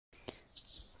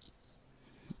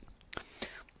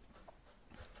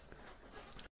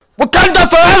Wakanda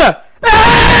forever!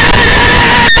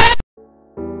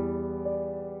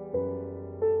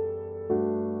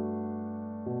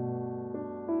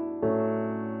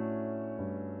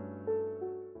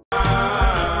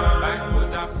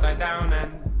 Backwards, upside down,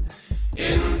 and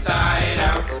inside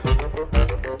out.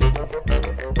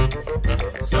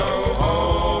 So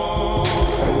hold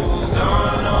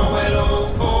on, or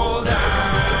it'll fall down.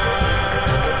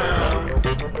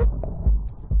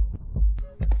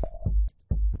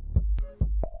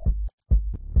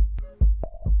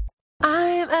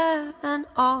 I'm at an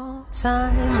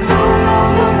all-time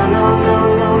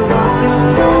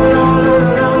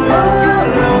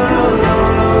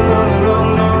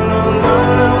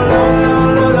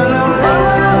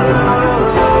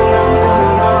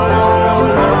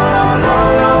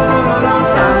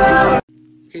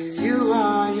Cause you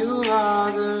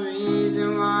are the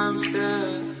reason why I'm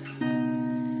still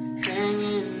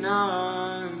hanging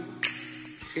on.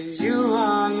 Cause you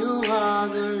are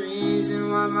the reason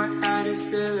why my heart is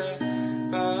still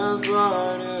above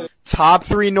water. Top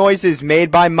 3 noises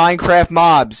made by Minecraft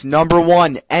mobs. Number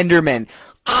 1, Enderman.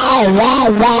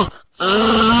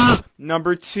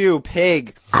 Number 2,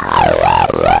 pig.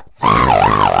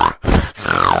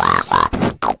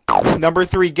 Number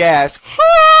 3, gas.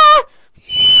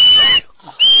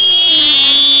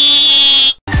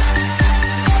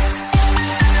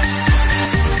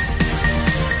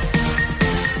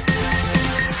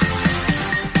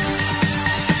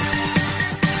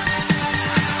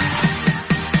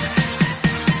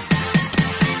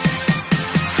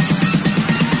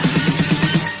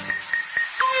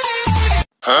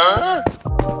 Huh?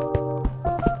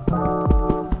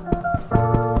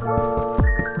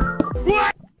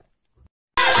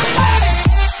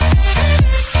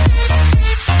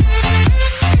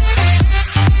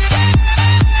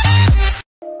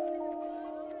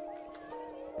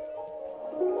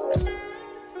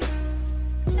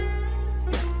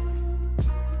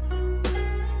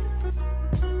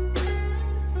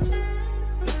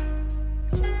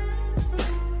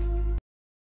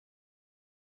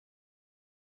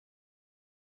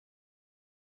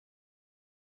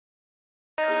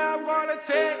 I'm gonna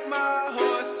take my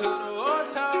horse to the old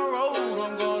town road.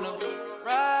 I'm gonna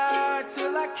ride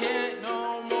till I can't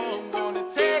no more. I'm gonna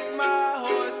take my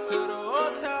horse to the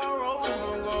old town road.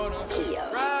 I'm gonna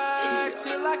ride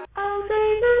till I I'll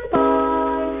say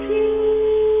goodbye to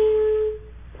you,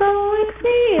 though it's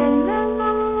the end of the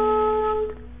world.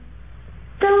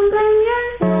 Don't blame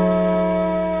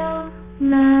yourself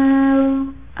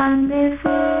now, and if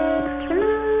it's true.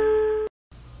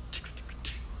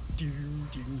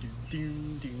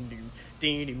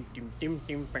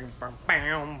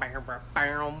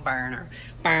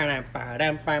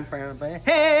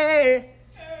 Hey!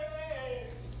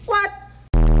 What?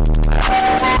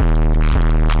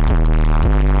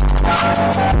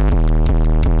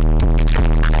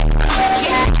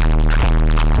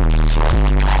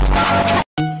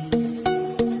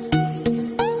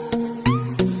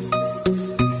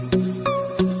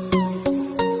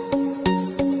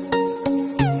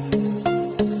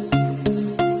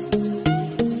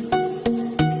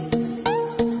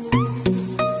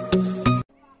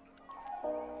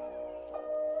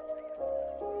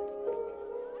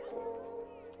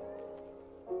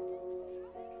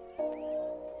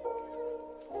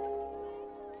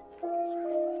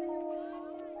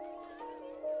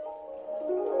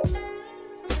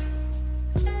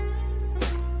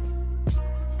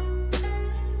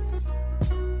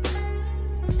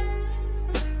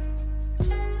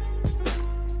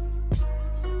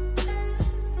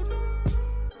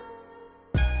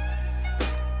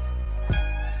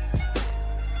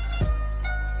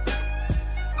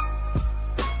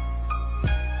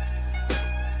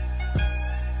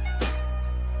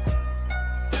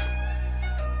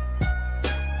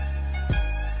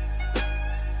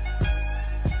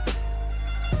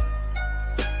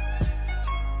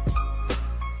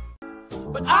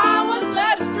 But I was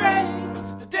led astray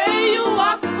the day you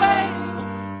walked away.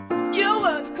 You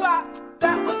were the clock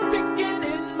that was ticking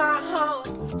in my home.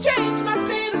 Changed my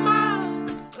state of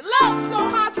mind. But love's so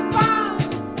hard to find.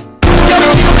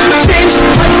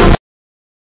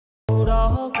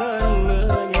 Đó cơn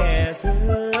mưa nhẹ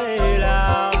rơi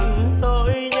làm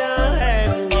tôi nhớ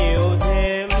em nhiều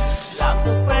thêm, làm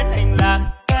sao quên hành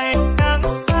lạc cây nắng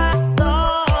sát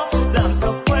gió, làm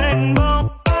sao quên bóng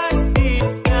anh đi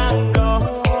ngang đó.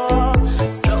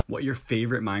 What your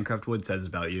favorite Minecraft wood says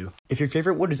about you. If your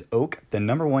favorite wood is oak, then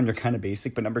number 1, you're kind of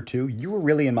basic, but number 2, you were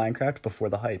really in Minecraft before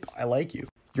the hype. I like you.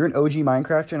 You're an OG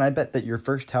Minecrafter, and I bet that your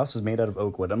first house was made out of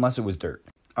oak wood, unless it was dirt.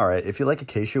 Alright, if you like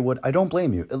acacia wood, I don't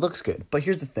blame you. It looks good. But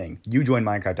here's the thing. You joined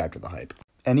Minecraft after the hype.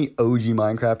 Any OG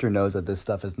Minecrafter knows that this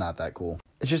stuff is not that cool.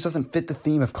 It just doesn't fit the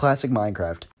theme of classic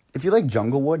Minecraft. If you like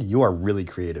jungle wood, you are really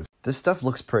creative. This stuff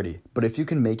looks pretty, but if you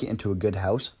can make it into a good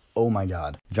house, oh my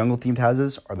god. Jungle themed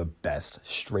houses are the best,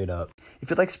 straight up.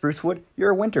 If you like spruce wood, you're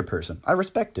a winter person. I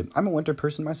respect it. I'm a winter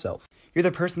person myself. You're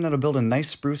the person that'll build a nice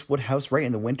spruce wood house right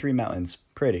in the wintry mountains.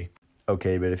 Pretty.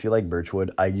 Okay, but if you like birchwood,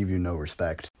 I give you no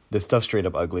respect. This stuff's straight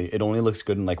up ugly. It only looks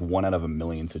good in like 1 out of a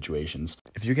million situations.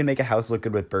 If you can make a house look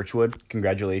good with birchwood,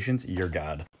 congratulations, you're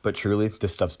god. But truly,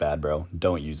 this stuff's bad, bro.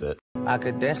 Don't use it. I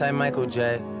could dance like Michael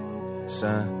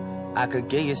Jackson. I could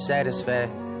get you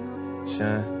satisfaction.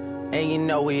 And you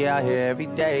know we out here every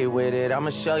day with it. I'ma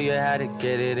show you how to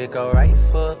get it. It go right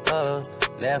foot up,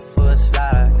 left foot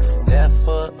slide, left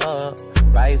foot up,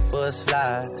 right foot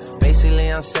slide.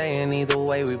 Basically I'm saying either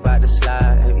way we bout to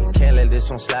slide. You can't let this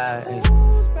one slide.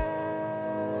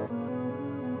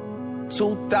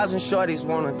 2,000 shorties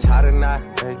wanna tie the knot,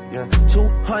 yeah.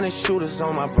 200 shooters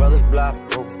on my brother's block,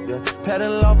 oh, yeah.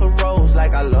 Pedal off the roads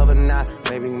like I love it, not,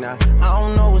 maybe not. I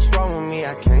don't know what's wrong with me,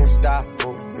 I can't stop,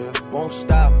 oh, yeah. Won't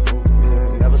stop, oh,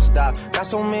 yeah. Never stop. Got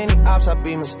so many ops, I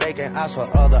be mistaken ops for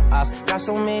other ops. Got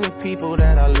so many people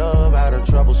that I love out of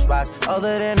trouble spots.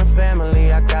 Other than the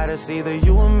family, I got it's either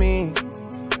you or me.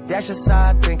 That's just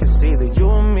how I think it's either you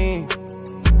or me.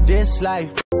 This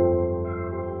life.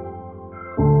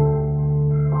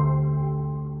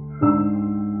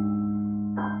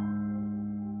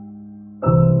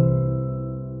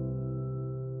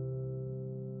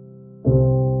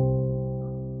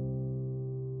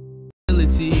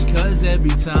 Cause every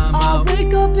time I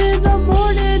wake up in the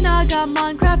morning, I got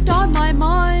Minecraft on my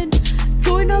mind.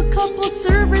 Join a couple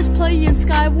servers playing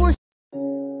Skywars.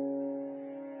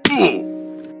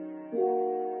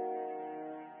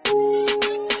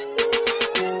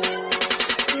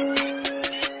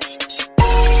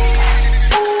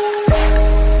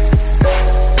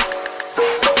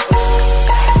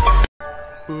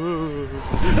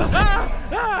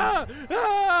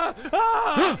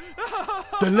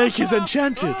 The lake is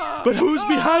enchanted, but who's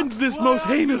behind this most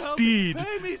heinous deed?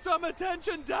 Pay me some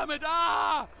attention, damn it!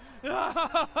 Ah!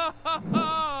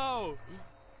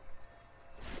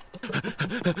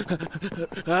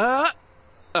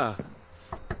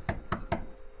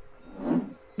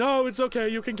 No, it's okay,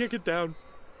 you can kick it down.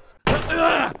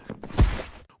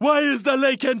 Why is the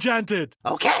lake enchanted?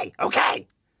 Okay,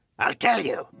 I'll tell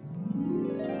you.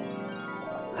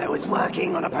 I was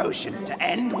working on a potion to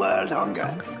end world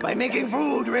hunger by making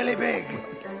food really big.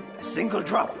 A single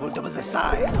drop will double the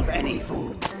size of any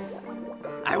food.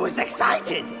 I was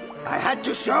excited. I had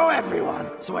to show everyone,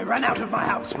 so I ran out of my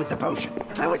house with the potion.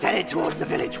 I was headed towards the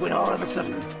village when all of a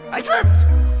sudden, I tripped!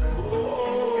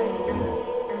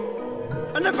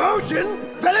 And the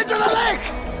potion fell into the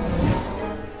lake!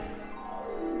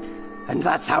 And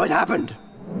that's how it happened.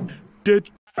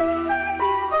 Did... We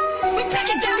take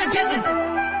it down a peasant!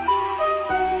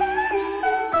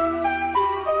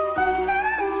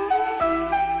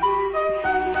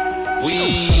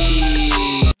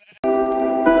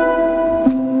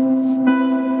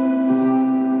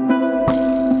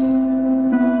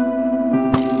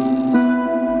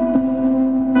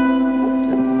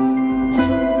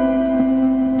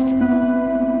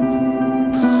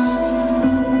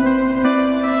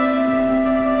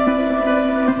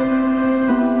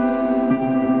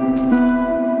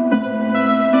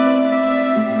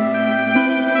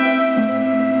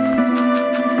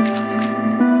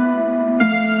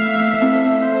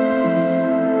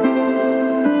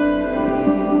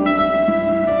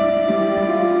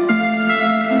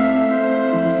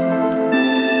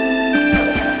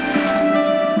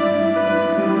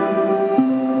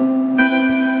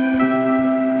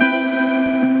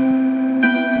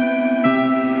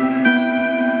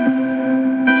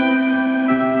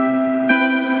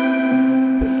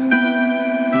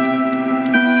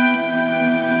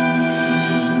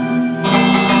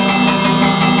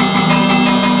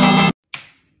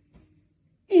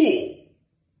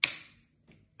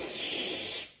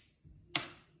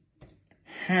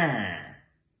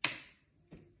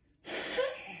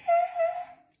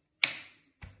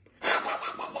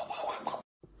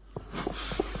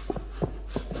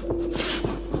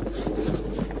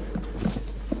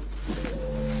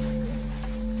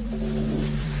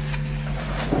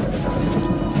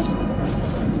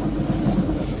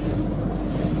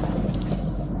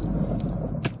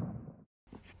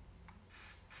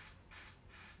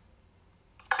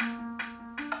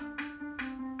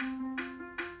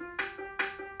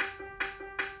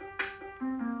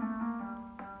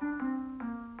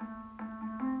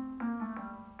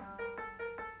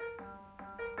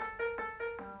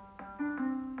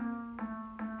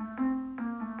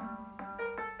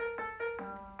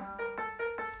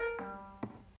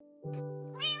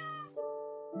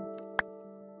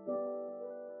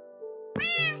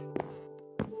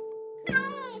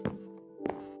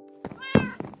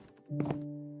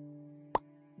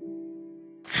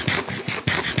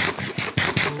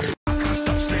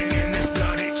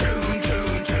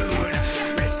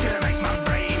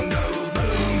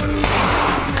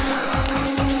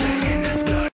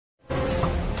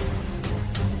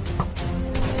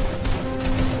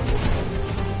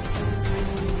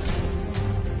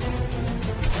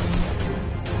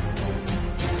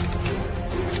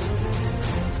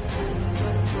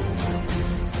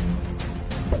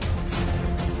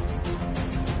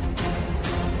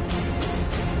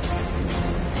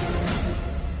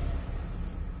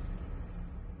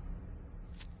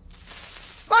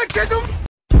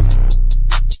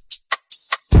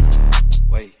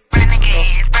 Wait.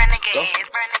 Renegade. Go.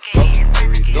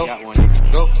 Go. Got one.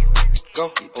 Go.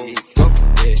 Go.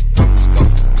 Yeah. Let's go.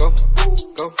 Go.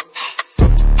 Go.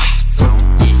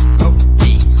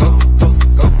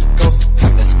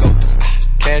 Let's go.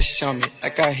 Cash on me,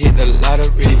 like I hit the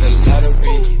lottery.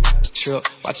 Trip,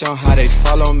 watch on how they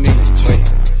follow me. Wait,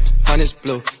 honey's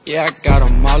blue, yeah, I got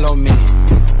them all on me.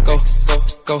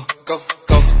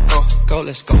 Go,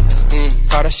 let's go.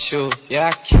 Prada shoe, yeah,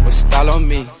 I keep a style on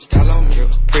me.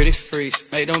 Pretty freaks,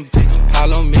 make them big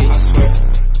pile on me. I swear,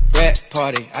 red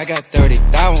party, I got 30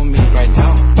 thou on me right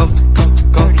now. Go.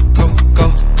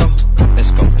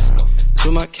 Let's go.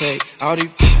 To my cake, all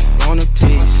these on a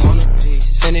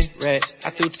piece. 10 rats, I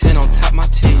threw 10 on top my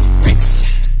teeth.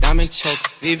 Diamond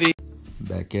choke, VV.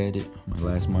 Back at it, my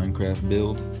last Minecraft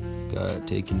build got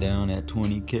taken down at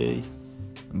 20k,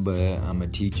 but I'm gonna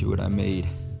teach you what I made.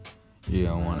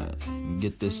 Yeah, I wanna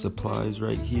get the supplies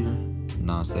right here, know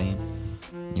what I'm saying?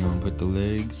 You wanna put the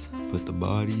legs, put the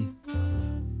body,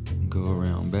 go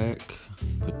around back,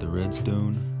 put the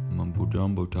redstone. Mumbo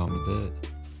Jumbo taught me that.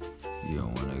 You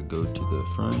wanna go to the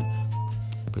front,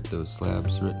 put those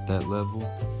slabs at that level,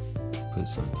 put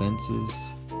some fences.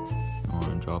 You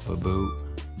wanna drop a boat,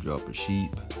 drop a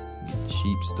sheep, get the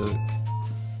sheep stuck.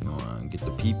 You wanna get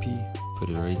the PP,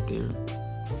 put it right there,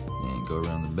 and go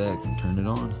around the back and turn it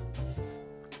on.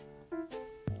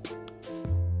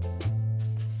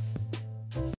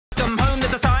 Come home,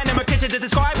 there's a sign in my kitchen to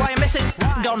describe why I'm missing.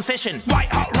 Gone fishing.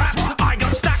 White hot raps, I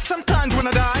got stacks. Sometimes when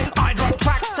I die, I drop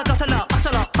tracks. I got a lot,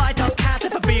 fight off cat.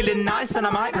 If I'm feeling nice, then I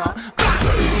might not. Boom,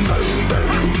 boom,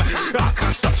 boom. I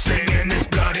can't stop singing this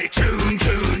bloody tune.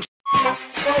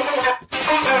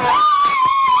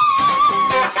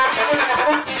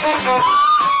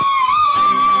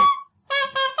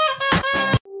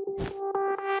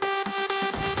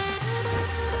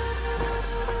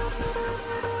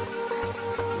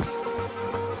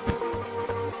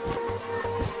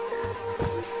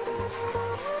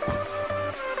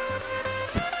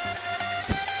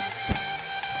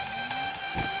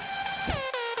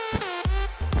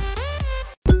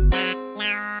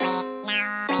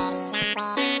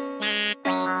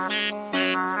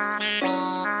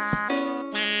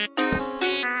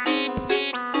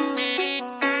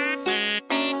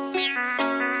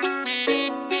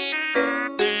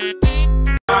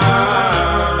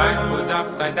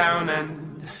 Upside down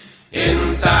and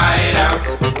inside out.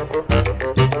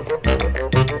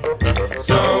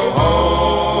 So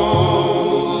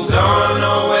hold on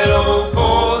or it'll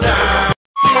fall down.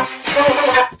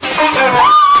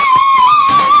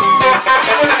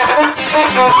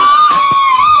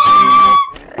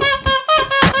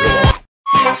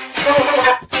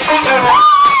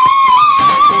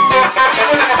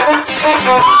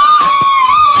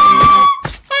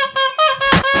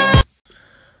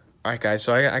 Alright guys,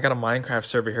 so I got a Minecraft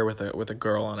server here with a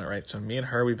girl on it, right? So me and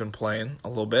her, we've been playing a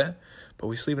little bit, but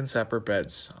we sleep in separate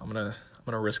beds. I'm gonna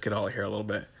risk it all here a little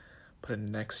bit. Put it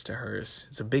next to hers.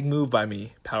 It's a big move by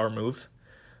me, power move.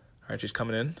 Alright, she's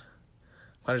coming in.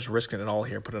 I'm just risking it all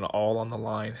here, putting it all on the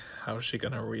line. How is she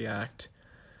gonna react?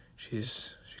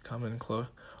 She's coming close.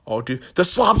 Oh dude, the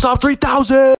Slop's off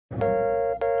 3000!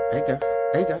 Hey girl.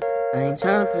 I ain't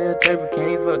tryna play a turbo,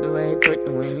 can't fuck the way you twerk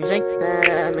the way you shake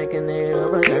that, make a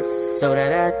nigga berserk. Throw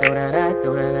that,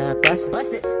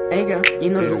 bust it. Hey girl, you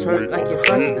know you twerk like you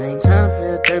fucking. I ain't tryna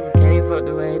play a turbo, can't fuck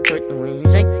the way you twerk the way you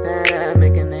shake that,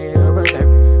 make a nigga berserk.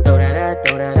 Throw that,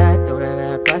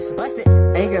 bust it.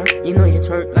 Hey girl, you know you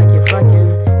twerk like you fucking.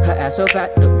 Her ass so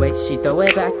fat, the way she throw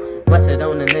it back. Bust it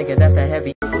on the nigga, that's that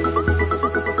heavy.